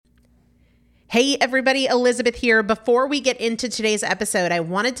Hey everybody, Elizabeth here. Before we get into today's episode, I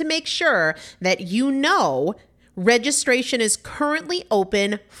wanted to make sure that you know registration is currently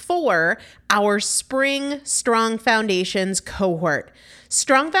open for our Spring Strong Foundations cohort.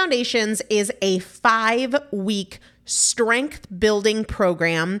 Strong Foundations is a 5-week strength building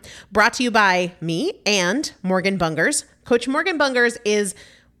program brought to you by me and Morgan Bungers. Coach Morgan Bungers is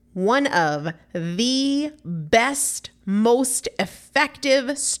one of the best, most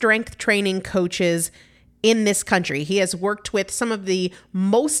effective strength training coaches in this country. He has worked with some of the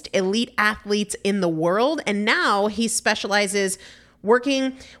most elite athletes in the world, and now he specializes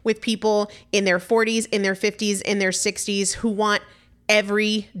working with people in their 40s, in their 50s, in their 60s who want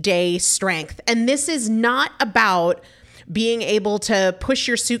everyday strength. And this is not about being able to push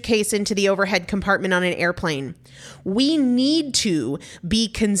your suitcase into the overhead compartment on an airplane. We need to be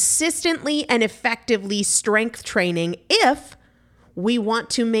consistently and effectively strength training if we want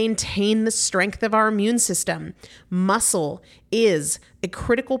to maintain the strength of our immune system. Muscle is a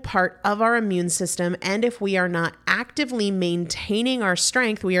critical part of our immune system, and if we are not actively maintaining our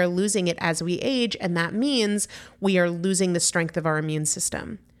strength, we are losing it as we age, and that means we are losing the strength of our immune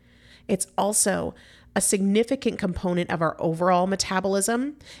system. It's also a significant component of our overall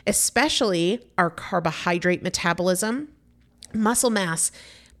metabolism, especially our carbohydrate metabolism. Muscle mass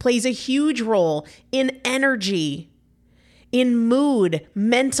plays a huge role in energy, in mood,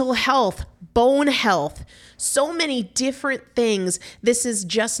 mental health, bone health, so many different things. This is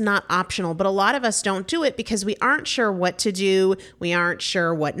just not optional, but a lot of us don't do it because we aren't sure what to do. We aren't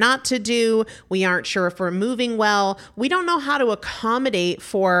sure what not to do. We aren't sure if we're moving well. We don't know how to accommodate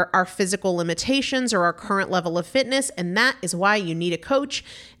for our physical limitations or our current level of fitness, and that is why you need a coach,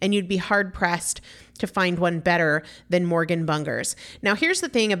 and you'd be hard-pressed to find one better than Morgan Bungers. Now, here's the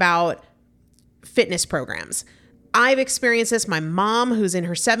thing about fitness programs. I've experienced this. My mom, who's in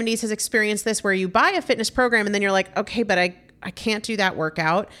her 70s, has experienced this, where you buy a fitness program and then you're like, okay, but I can't do that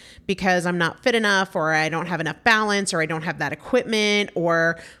workout because I'm not fit enough, or I don't have enough balance, or I don't have that equipment,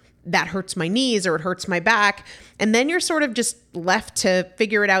 or that hurts my knees, or it hurts my back. And then you're sort of just left to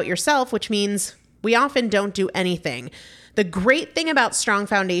figure it out yourself, which means we often don't do anything. The great thing about Strong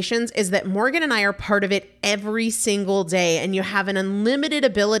Foundations is that Morgan and I are part of it every single day, and you have an unlimited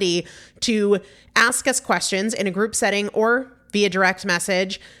ability to ask us questions in a group setting or via direct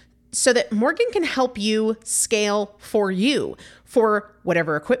message so that Morgan can help you scale for you, for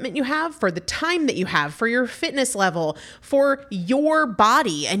whatever equipment you have, for the time that you have, for your fitness level, for your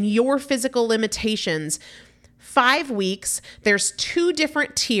body and your physical limitations. 5 weeks, there's 2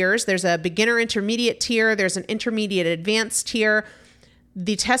 different tiers. There's a beginner intermediate tier. There's an intermediate advanced tier.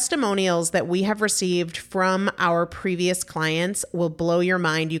 The testimonials that we have received from our previous clients will blow your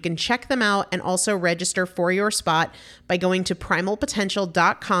mind. You can check them out and also register for your spot by going to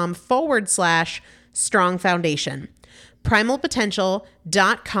primalpotential.com/strong foundation.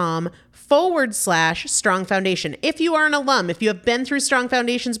 primalpotential.com/strong foundation. If you are an alum, if you have been through Strong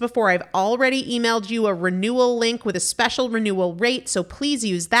Foundations before, I've already emailed you a renewal link with a special renewal rate, so please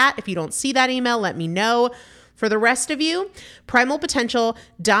use that. If you don't see that email, let me know. For the rest of you,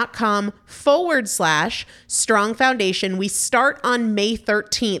 primalpotential.com/strong foundation. We start on May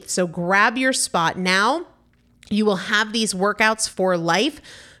 13th, so grab your spot now. You will have these workouts for life.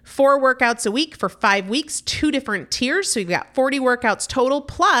 4 workouts a week for 5 weeks, 2 different tiers. So you've got 40 workouts total.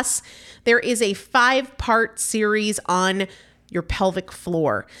 Plus, there is a 5-part series on your pelvic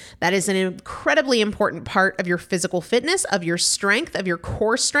floor. That is an incredibly important part of your physical fitness, of your strength, of your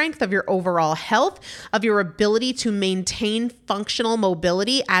core strength, of your overall health, of your ability to maintain functional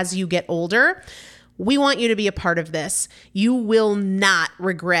mobility as you get older. We want you to be a part of this. You will not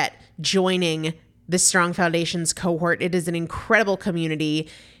regret joining the Strong Foundations cohort. It is an incredible community.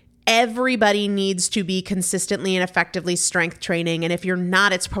 Everybody needs to be consistently and effectively strength training. And if you're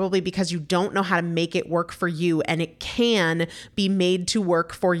not, it's probably because you don't know how to make it work for you. And it can be made to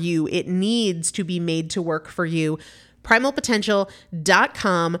work for you. It needs to be made to work for you.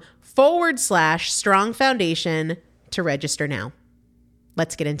 primalpotential.com/strong foundation to register now.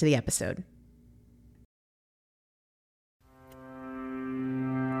 Let's get into the episode.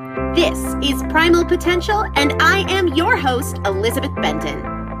 This is Primal Potential, and I am your host, Elizabeth Benton.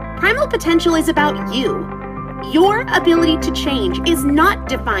 Primal Potential is about you. Your ability to change is not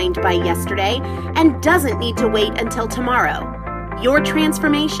defined by yesterday and doesn't need to wait until tomorrow. Your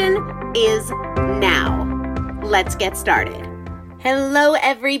transformation is now. Let's get started. Hello,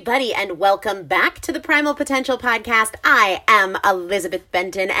 everybody, and welcome back to the Primal Potential Podcast. I am Elizabeth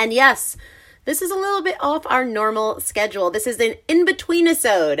Benton, and yes, this is a little bit off our normal schedule. This is an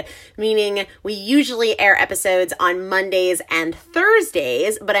in-between-isode, meaning we usually air episodes on Mondays and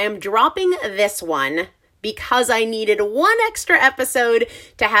Thursdays, but I am dropping this one because I needed one extra episode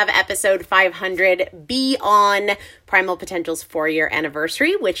to have episode 500 be on Primal Potential's 4-year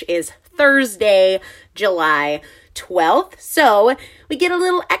anniversary, which is Thursday, July 12th. So we get a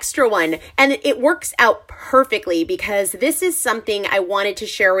little extra one, and it works out perfectly because this is something I wanted to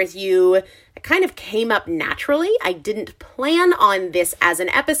share with you. It kind of came up naturally. I didn't plan on this as an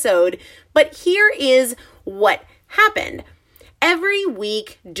episode, but here is what happened. Every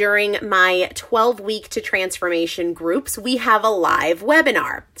week during my 12-week to transformation groups, we have a live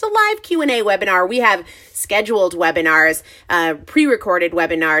webinar. It's a live Q&A webinar. We have scheduled webinars, pre-recorded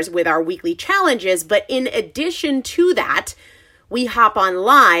webinars with our weekly challenges. But in addition to that, we hop on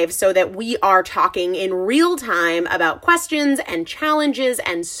live so that we are talking in real time about questions and challenges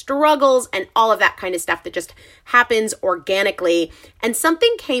and struggles and all of that kind of stuff that just happens organically. And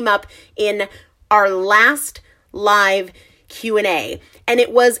something came up in our last live Q&A, and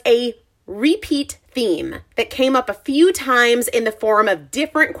it was a repeat theme that came up a few times in the form of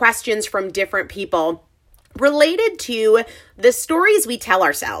different questions from different people related to the stories we tell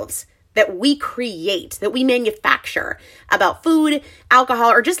ourselves, that we create, that we manufacture about food, alcohol,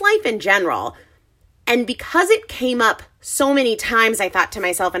 or just life in general. And because it came up so many times, I thought to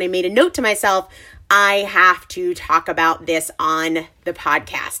myself, and I made a note to myself, I have to talk about this on the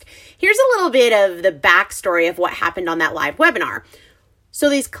podcast. Here's a little bit of the backstory of what happened on that live webinar. So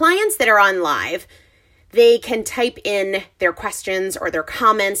these clients that are on live, they can type in their questions or their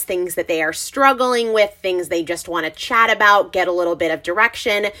comments, things that they are struggling with, things they just want to chat about, get a little bit of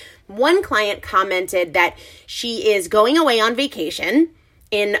direction. One client commented that she is going away on vacation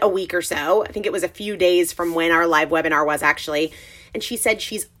in a week or so. I think it was a few days from when our live webinar was actually. And she said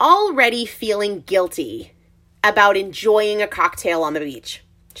she's already feeling guilty about enjoying a cocktail on the beach.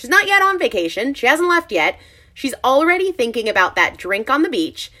 She's not yet on vacation. She hasn't left yet. She's already thinking about that drink on the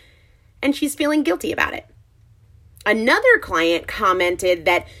beach, and she's feeling guilty about it. Another client commented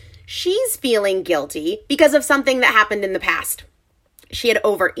that she's feeling guilty because of something that happened in the past. She had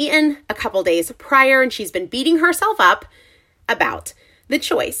overeaten a couple days prior, and she's been beating herself up about the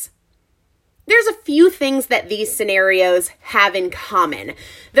choice. There's a few things that these scenarios have in common.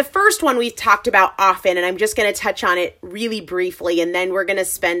 The first one we've talked about often, and I'm just going to touch on it really briefly, and then we're going to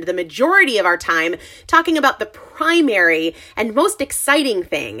spend the majority of our time talking about the primary and most exciting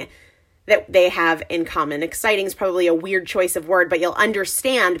thing that they have in common. Exciting is probably a weird choice of word, but you'll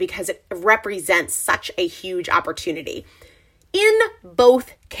understand because it represents such a huge opportunity. In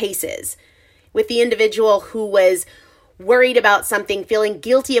both cases, with the individual who was worried about something, feeling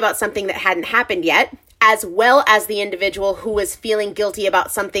guilty about something that hadn't happened yet, as well as the individual who was feeling guilty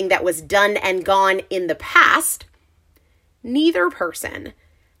about something that was done and gone in the past, neither person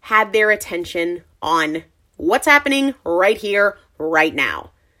had their attention on what's happening right here, right now.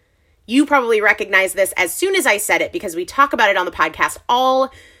 You probably recognize this as soon as I said it because we talk about it on the podcast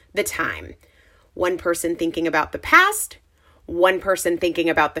all the time. One person thinking about the past, one person thinking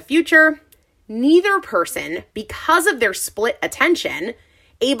about the future, neither person, because of their split attention,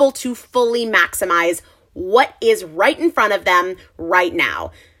 able to fully maximize what is right in front of them right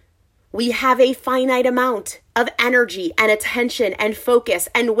now. We have a finite amount of energy and attention and focus.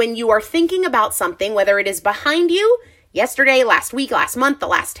 And when you are thinking about something, whether it is behind you, yesterday, last week, last month, the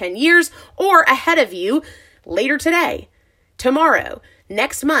last 10 years, or ahead of you, later today, tomorrow,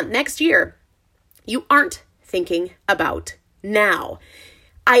 next month, next year, you aren't thinking about now.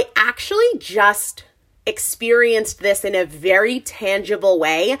 I actually just experienced this in a very tangible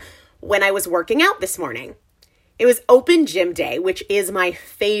way when I was working out this morning. It was open gym day, which is my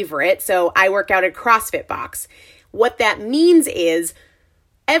favorite. So I work out at CrossFit Box. What that means is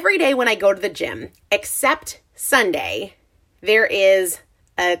every day when I go to the gym, except Sunday, there is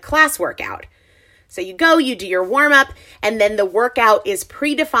a class workout. So you go, you do your warm up, and then the workout is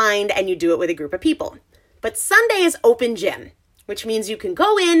predefined and you do it with a group of people. But Sunday is open gym, which means you can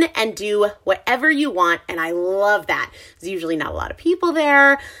go in and do whatever you want. And I love that. There's usually not a lot of people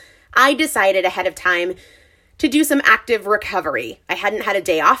there. I decided ahead of time to do some active recovery. I hadn't had a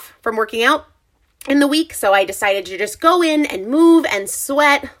day off from working out in the week, so I decided to just go in and move and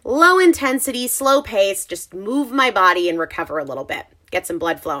sweat, low intensity, slow pace, just move my body and recover a little bit, get some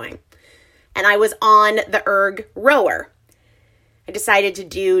blood flowing. And I was on the erg rower. I decided to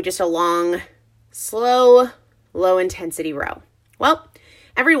do just a long, slow, low intensity row. Well,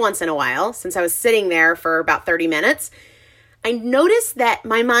 every once in a while, since I was sitting there for about 30 minutes, I noticed that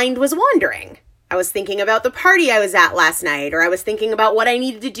my mind was wandering. I was thinking about the party I was at last night, or I was thinking about what I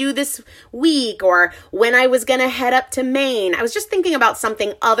needed to do this week, or when I was going to head up to Maine. I was just thinking about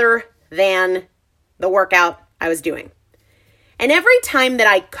something other than the workout I was doing. And every time that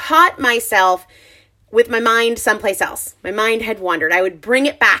I caught myself with my mind someplace else, my mind had wandered, I would bring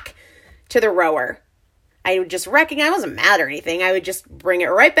it back to the rower. I would just recognize, I wasn't mad or anything. I would just bring it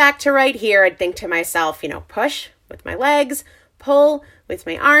right back to right here. I'd think to myself, push with my legs, pull with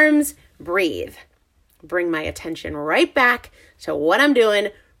my arms, breathe. Bring my attention right back to what I'm doing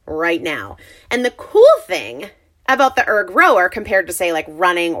right now. And the cool thing about the erg rower compared to say like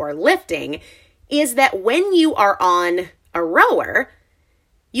running or lifting is that when you are on a rower,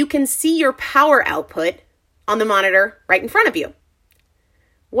 you can see your power output on the monitor right in front of you.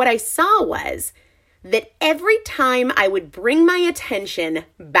 What I saw was that every time I would bring my attention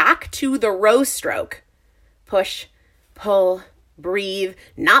back to the row stroke, push, pull, breathe,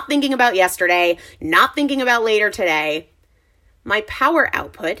 not thinking about yesterday, not thinking about later today, my power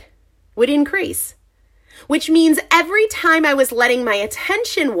output would increase. Which means every time I was letting my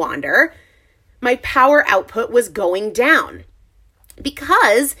attention wander, my power output was going down.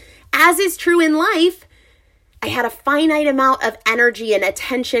 Because, as is true in life, I had a finite amount of energy and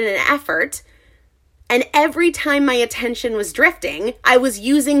attention and effort. And every time my attention was drifting, I was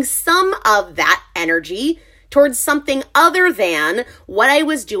using some of that energy towards something other than what I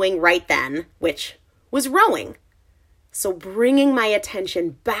was doing right then, which was rowing. So bringing my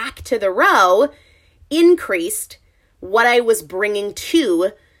attention back to the row increased what I was bringing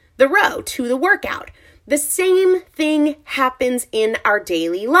to the row, to the workout. The same thing happens in our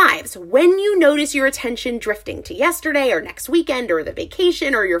daily lives. When you notice your attention drifting to yesterday or next weekend or the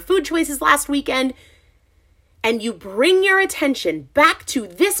vacation or your food choices last weekend, and you bring your attention back to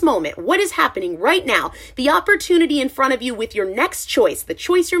this moment, what is happening right now, the opportunity in front of you with your next choice, the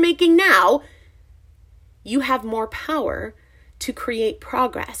choice you're making now, you have more power to create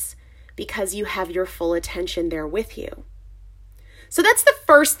progress because you have your full attention there with you. So that's the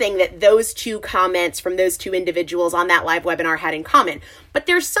first thing that those two comments from those two individuals on that live webinar had in common. But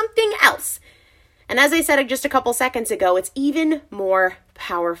there's something else. And as I said just a couple seconds ago, it's even more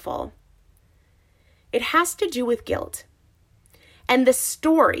powerful. It has to do with guilt and the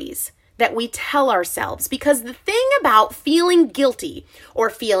stories that we tell ourselves. Because the thing about feeling guilty or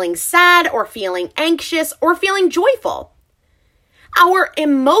feeling sad or feeling anxious or feeling joyful, our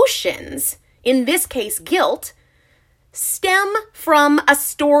emotions, in this case guilt, stem from a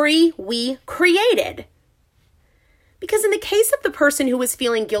story we created. Because in the case of the person who was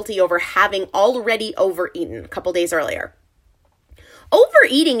feeling guilty over having already overeaten a couple days earlier,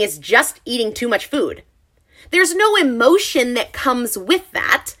 overeating is just eating too much food. There's no emotion that comes with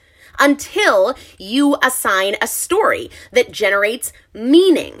that until you assign a story that generates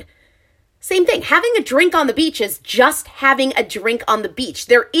meaning. Same thing, having a drink on the beach is just having a drink on the beach.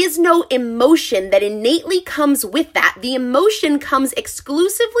 There is no emotion that innately comes with that. The emotion comes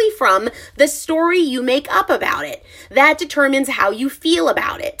exclusively from the story you make up about it. That determines how you feel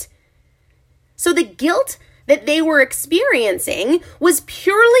about it. So the guilt that they were experiencing was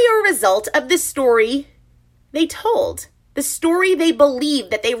purely a result of the story they told. The story they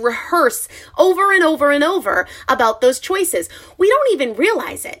believe, that they rehearse over and over and over about those choices. We don't even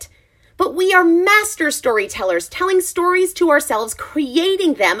realize it. But we are master storytellers, telling stories to ourselves,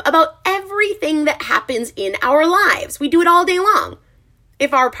 creating them about everything that happens in our lives. We do it all day long.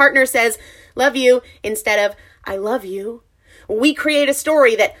 If our partner says, love you, instead of, I love you, we create a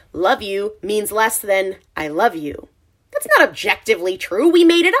story that love you means less than I love you. That's not objectively true. We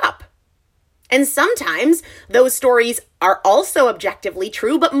made it up. And sometimes those stories are also objectively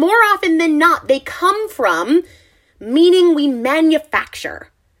true, but more often than not, they come from meaning we manufacture.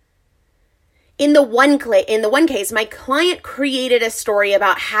 In the one case, my client created a story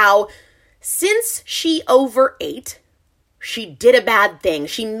about how since she overate, she did a bad thing.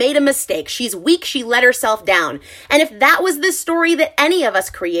 She made a mistake. She's weak. She let herself down. And if that was the story that any of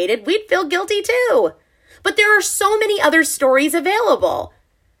us created, we'd feel guilty too. But there are so many other stories available.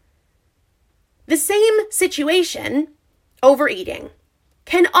 The same situation, overeating,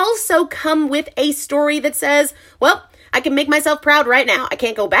 can also come with a story that says, well, I can make myself proud right now. I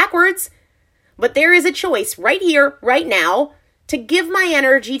can't go backwards. But there is a choice right here, right now, to give my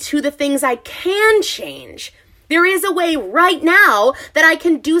energy to the things I can change. There is a way right now that I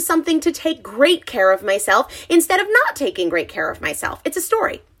can do something to take great care of myself instead of not taking great care of myself. It's a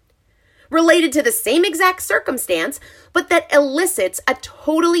story related to the same exact circumstance, but that elicits a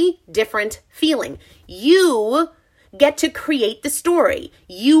totally different feeling. You get to create the story.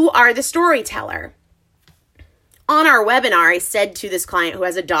 You are the storyteller. On our webinar, I said to this client who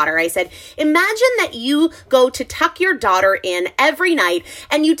has a daughter, I said, imagine that you go to tuck your daughter in every night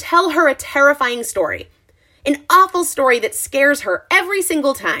and you tell her a terrifying story, an awful story that scares her every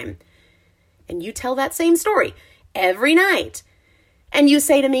single time. And you tell that same story every night. And you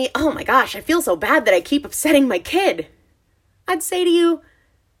say to me, oh my gosh, I feel so bad that I keep upsetting my kid. I'd say to you,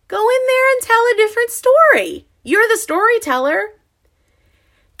 go in there and tell a different story. You're the storyteller.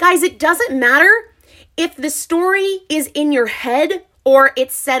 Guys, it doesn't matter if the story is in your head or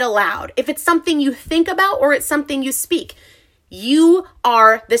it's said aloud. If it's something you think about or it's something you speak. You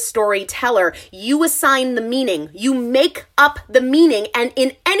are the storyteller. You assign the meaning. You make up the meaning. And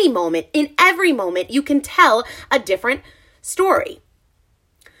in any moment, in every moment, you can tell a different story.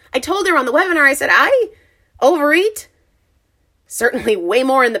 I told her on the webinar, I said, I overeat. Certainly way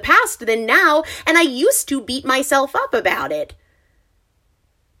more in the past than now. And I used to beat myself up about it.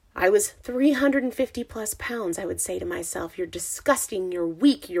 I was 350 plus pounds. I would say to myself, you're disgusting. You're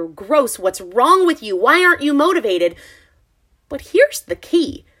weak. You're gross. What's wrong with you? Why aren't you motivated? But here's the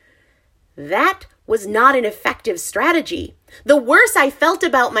key. That was not an effective strategy. The worse I felt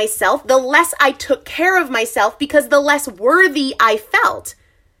about myself, the less I took care of myself because the less worthy I felt.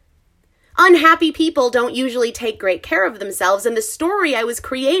 Unhappy people don't usually take great care of themselves, and the story I was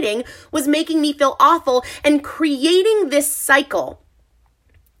creating was making me feel awful and creating this cycle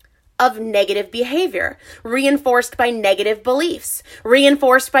of negative behavior, reinforced by negative beliefs,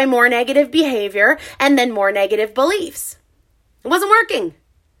 reinforced by more negative behavior, and then more negative beliefs. It wasn't working.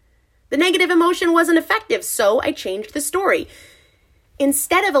 The negative emotion wasn't effective, so I changed the story.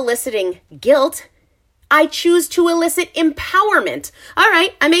 Instead of eliciting guilt, I choose to elicit empowerment. All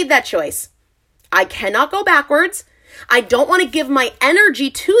right, I made that choice. I cannot go backwards. I don't want to give my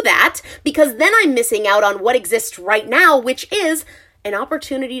energy to that because then I'm missing out on what exists right now, which is an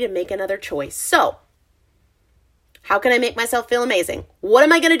opportunity to make another choice. So, how can I make myself feel amazing? What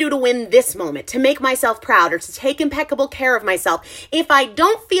am I going to do to win this moment, to make myself proud, or to take impeccable care of myself? If I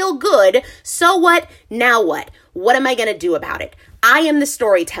don't feel good, so what? Now what? What am I going to do about it? I am the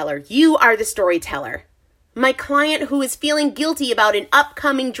storyteller. You are the storyteller. My client who is feeling guilty about an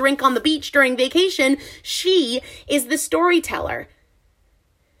upcoming drink on the beach during vacation, she is the storyteller.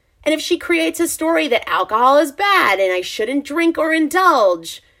 And if she creates a story that alcohol is bad and I shouldn't drink or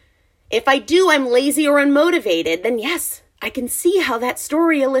indulge, if I do, I'm lazy or unmotivated, then yes, I can see how that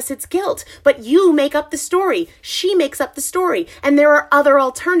story elicits guilt. But you make up the story. She makes up the story. And there are other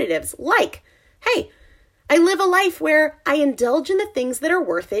alternatives like, hey, I live a life where I indulge in the things that are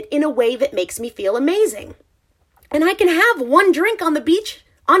worth it in a way that makes me feel amazing. And I can have one drink on the beach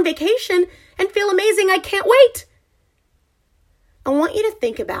on vacation and feel amazing. I can't wait. I want you to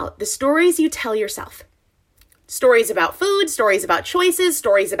think about the stories you tell yourself. Stories about food, stories about choices,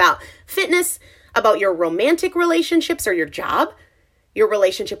 stories about fitness, about your romantic relationships or your job, your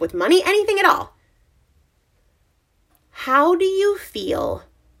relationship with money, anything at all. How do you feel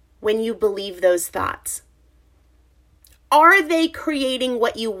when you believe those thoughts? Are they creating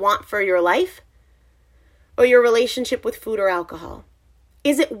what you want for your life or your relationship with food or alcohol?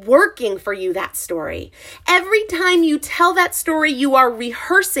 Is it working for you, that story? Every time you tell that story, you are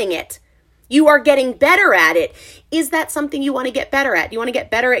rehearsing it. You are getting better at it. Is that something you want to get better at? You want to get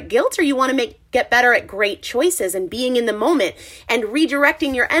better at guilt, or you want to get better at great choices and being in the moment and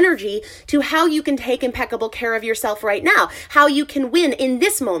redirecting your energy to how you can take impeccable care of yourself right now, how you can win in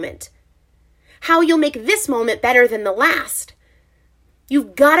this moment, how you'll make this moment better than the last?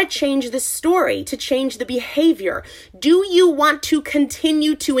 You've got to change the story to change the behavior. Do you want to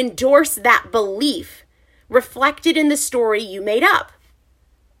continue to endorse that belief reflected in the story you made up?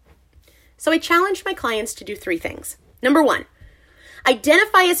 So I challenged my clients to do 3 things. Number 1,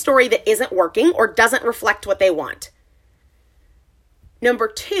 identify a story that isn't working or doesn't reflect what they want. Number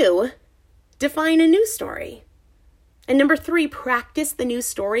 2, define a new story. And number 3, practice the new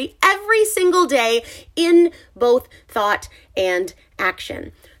story every single day in both thought and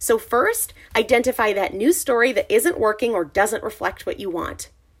action. So first, identify that new story that isn't working or doesn't reflect what you want.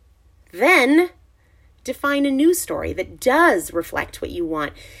 Then, define a new story that does reflect what you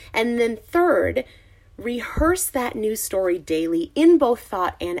want. And then third, rehearse that new story daily in both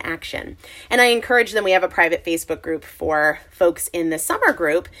thought and action. And I encourage them, we have a private Facebook group for folks in the summer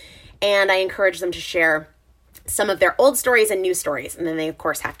group, and I encourage them to share some of their old stories and new stories. And then they, of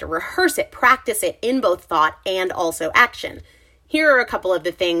course, have to rehearse it, practice it in both thought and also action. Here are a couple of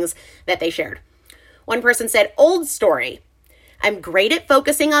the things that they shared. One person said, old story. I'm great at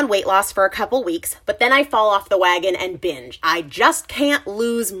focusing on weight loss for a couple weeks, but then I fall off the wagon and binge. I just can't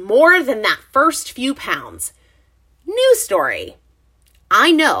lose more than that first few pounds. New story.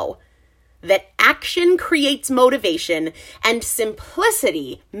 I know that action creates motivation and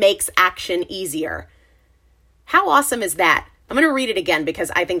simplicity makes action easier. How awesome is that? I'm going to read it again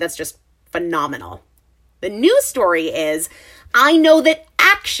because I think that's just phenomenal. The news story is, I know that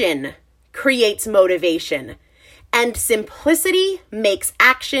action creates motivation and simplicity makes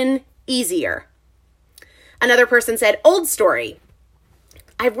action easier. Another person said, old story.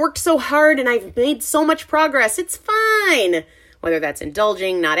 I've worked so hard and I've made so much progress. It's fine. Whether that's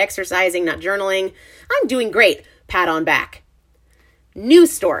indulging, not exercising, not journaling, I'm doing great. Pat on back. New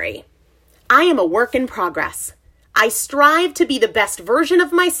story. I am a work in progress. I strive to be the best version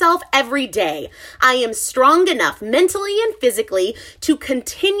of myself every day. I am strong enough mentally and physically to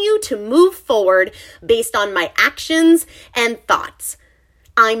continue to move forward based on my actions and thoughts.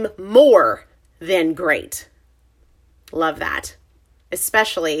 I'm more than great. Love that.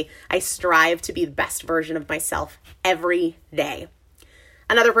 Especially, I strive to be the best version of myself every day.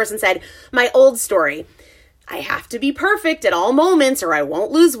 Another person said, my old story. I have to be perfect at all moments or I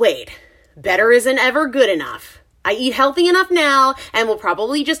won't lose weight. Better isn't ever good enough. I eat healthy enough now and will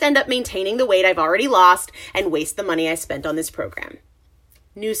probably just end up maintaining the weight I've already lost and waste the money I spent on this program.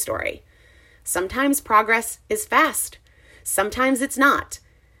 New story. Sometimes progress is fast. Sometimes it's not.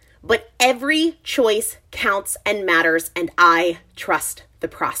 But every choice counts and matters, and I trust the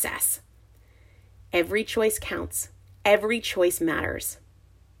process. Every choice counts. Every choice matters.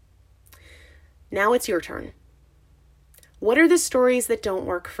 Now it's your turn. What are the stories that don't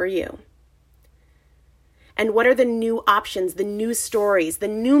work for you? And what are the new options, the new stories, the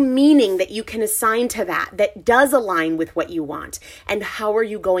new meaning that you can assign to that does align with what you want? And how are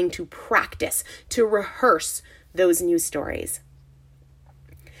you going to practice, to rehearse those new stories?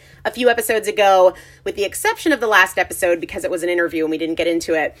 A few episodes ago, with the exception of the last episode, because it was an interview and we didn't get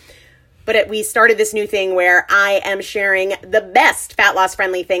into it, but we started this new thing where I am sharing the best fat loss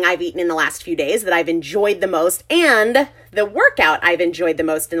friendly thing I've eaten in the last few days that I've enjoyed the most, and the workout I've enjoyed the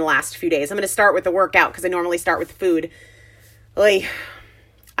most in the last few days. I'm going to start with the workout because I normally start with food.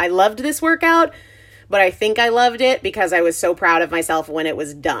 I loved this workout, but I think I loved it because I was so proud of myself when it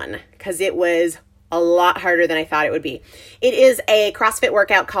was done, because it was a lot harder than I thought it would be. It is a CrossFit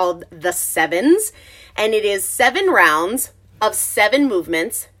workout called The Sevens, and it is 7 rounds of 7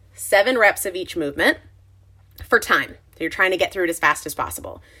 movements, 7 reps of each movement for time. So you're trying to get through it as fast as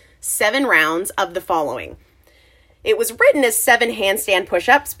possible. 7 rounds of the following. It was written as 7 handstand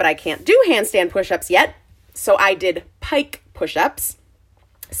push-ups, but I can't do handstand push-ups yet. So I did pike push-ups,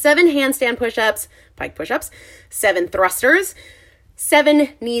 7 handstand push-ups, pike push-ups, 7 thrusters, 7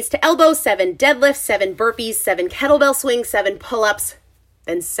 knees to elbow, 7 deadlifts, 7 burpees, 7 kettlebell swings, 7 pull-ups,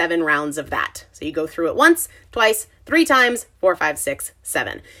 then 7 rounds of that. So you go through it once, twice, 3 times, 4, 5, 6,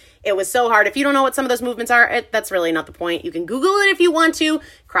 7. It was so hard. If you don't know what some of those movements are, that's really not the point. You can Google it if you want to.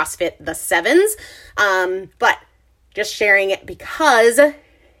 CrossFit The Sevens. But just sharing it because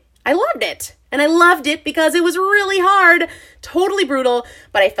I loved it. And I loved it because it was really hard, totally brutal,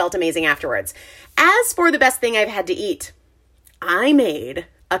 but I felt amazing afterwards. As for the best thing I've had to eat, I made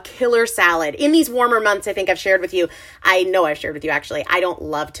a killer salad. In these warmer months, I think I've shared with you, I know I've shared with you actually, I don't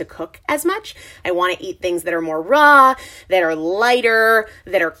love to cook as much. I want to eat things that are more raw, that are lighter,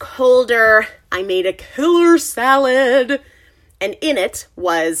 that are colder. I made a killer salad, and in it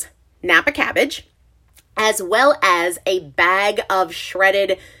was Napa cabbage, as well as a bag of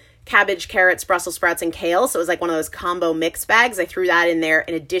shredded cabbage, carrots, Brussels sprouts, and kale. So it was like one of those combo mix bags. I threw that in there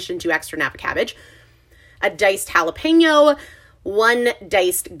in addition to extra Napa cabbage. A diced jalapeno, 1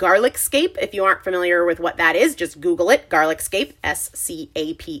 diced garlic scape. If you aren't familiar with what that is, just Google it. Garlic scape,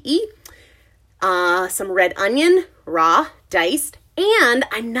 S-C-A-P-E. Some red onion, raw, diced. And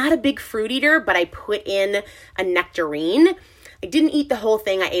I'm not a big fruit eater, but I put in a nectarine. I didn't eat the whole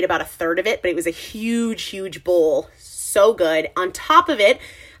thing. I ate about 1/3 of it, but it was a huge, huge bowl. So good. On top of it,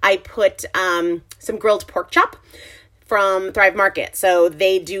 I put some grilled pork chop from Thrive Market. So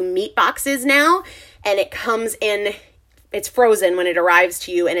they do meat boxes now, and it comes in, it's frozen when it arrives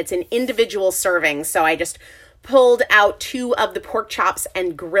to you, and it's an individual serving. So I just pulled out 2 of the pork chops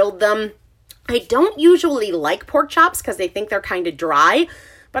and grilled them. I don't usually like pork chops because they think they're kind of dry,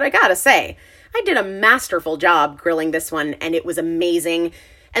 but I gotta say, I did a masterful job grilling this one, and it was amazing.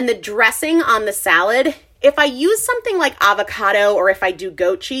 And the dressing on the salad, if I use something like avocado or if I do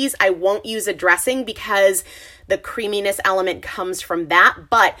goat cheese, I won't use a dressing because the creaminess element comes from that.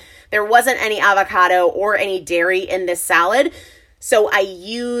 But there wasn't any avocado or any dairy in this salad. So I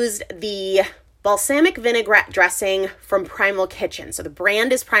used the balsamic vinaigrette dressing from Primal Kitchen. So the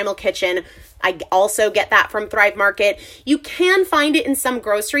brand is Primal Kitchen. I also get that from Thrive Market. You can find it in some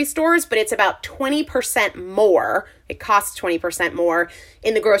grocery stores, but it's about 20% more. It costs 20% more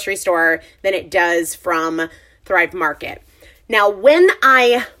in the grocery store than it does from Thrive Market. Now, when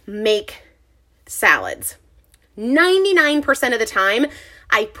I make salads, 99% of the time,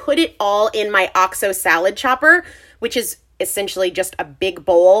 I put it all in my OXO salad chopper, which is essentially just a big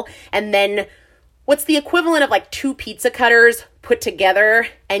bowl, and then what's the equivalent of like 2 pizza cutters put together,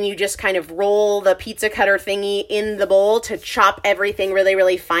 and you just kind of roll the pizza cutter thingy in the bowl to chop everything really,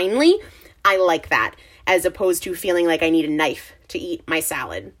 really finely. I like that, as opposed to feeling like I need a knife to eat my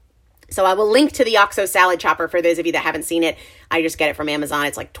salad. So I will link to the OXO salad chopper for those of you that haven't seen it. I just get it from Amazon.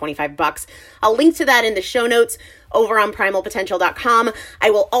 It's like $25. I'll link to that in the show notes over on primalpotential.com. I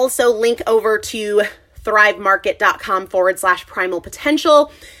will also link over to thrivemarket.com/primal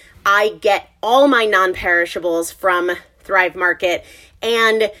potential. I get all my non-perishables from Thrive Market,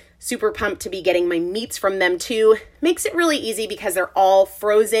 and super pumped to be getting my meats from them too. Makes it really easy because they're all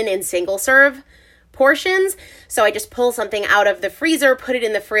frozen in single serve portions. So I just pull something out of the freezer, put it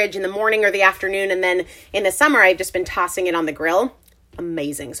in the fridge in the morning or the afternoon, and then in the summer I've just been tossing it on the grill.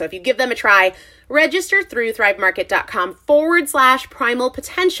 Amazing. So if you give them a try, register through thrivemarket.com/primal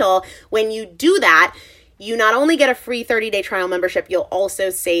potential. When you do that, you not only get a free 30-day trial membership, you'll also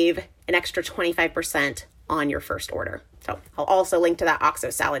save an extra 25% on your first order. So I'll also link to that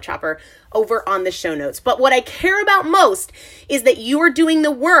OXO salad chopper over on the show notes. But what I care about most is that you are doing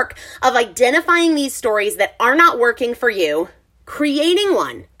the work of identifying these stories that are not working for you, creating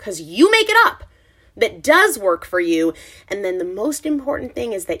one, because you make it up, that does work for you. And then the most important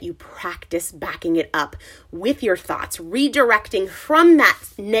thing is that you practice backing it up with your thoughts, redirecting from that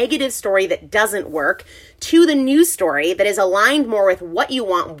negative story that doesn't work to the new story that is aligned more with what you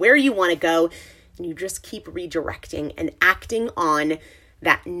want, where you want to go. And you just keep redirecting and acting on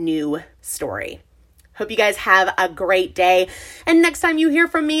that new story. Hope you guys have a great day. And next time you hear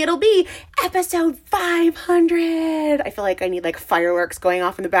from me, it'll be episode 500. I feel like I need like fireworks going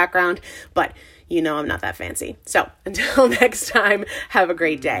off in the background, but you know I'm not that fancy. So until next time, have a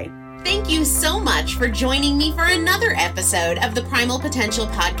great day. Thank you so much for joining me for another episode of the Primal Potential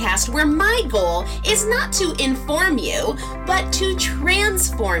Podcast, where my goal is not to inform you, but to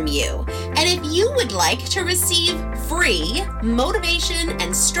transform you. And if you would like to receive free motivation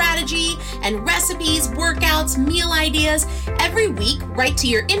and strategy and recipes, workouts, meal ideas every week right to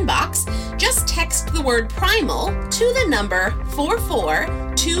your inbox, just text the word primal to the number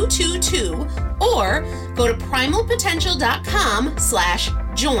 44222 or go to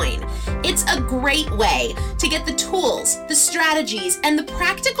primalpotential.com/join. It's a great way to get the tools, the strategies, and the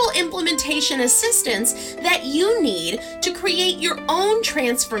practical implementation assistance that you need to create your own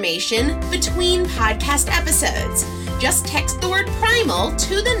transformation between podcast episodes. Just text the word primal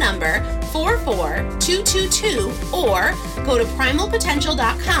to the number 44222 or go to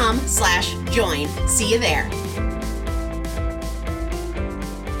primalpotential.com/join. See you there.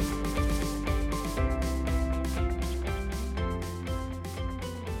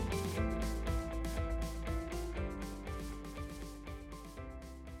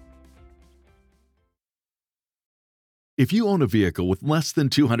 If you own a vehicle with less than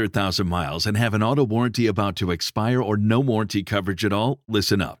 200,000 miles and have an auto warranty about to expire or no warranty coverage at all,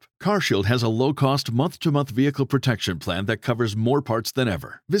 listen up. CarShield has a low-cost month-to-month vehicle protection plan that covers more parts than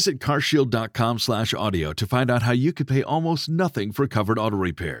ever. Visit carshield.com/audio to find out how you could pay almost nothing for covered auto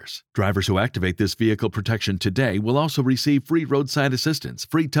repairs. Drivers who activate this vehicle protection today will also receive free roadside assistance,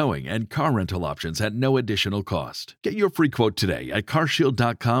 free towing, and car rental options at no additional cost. Get your free quote today at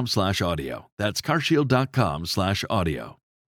carshield.com/audio. That's carshield.com/audio.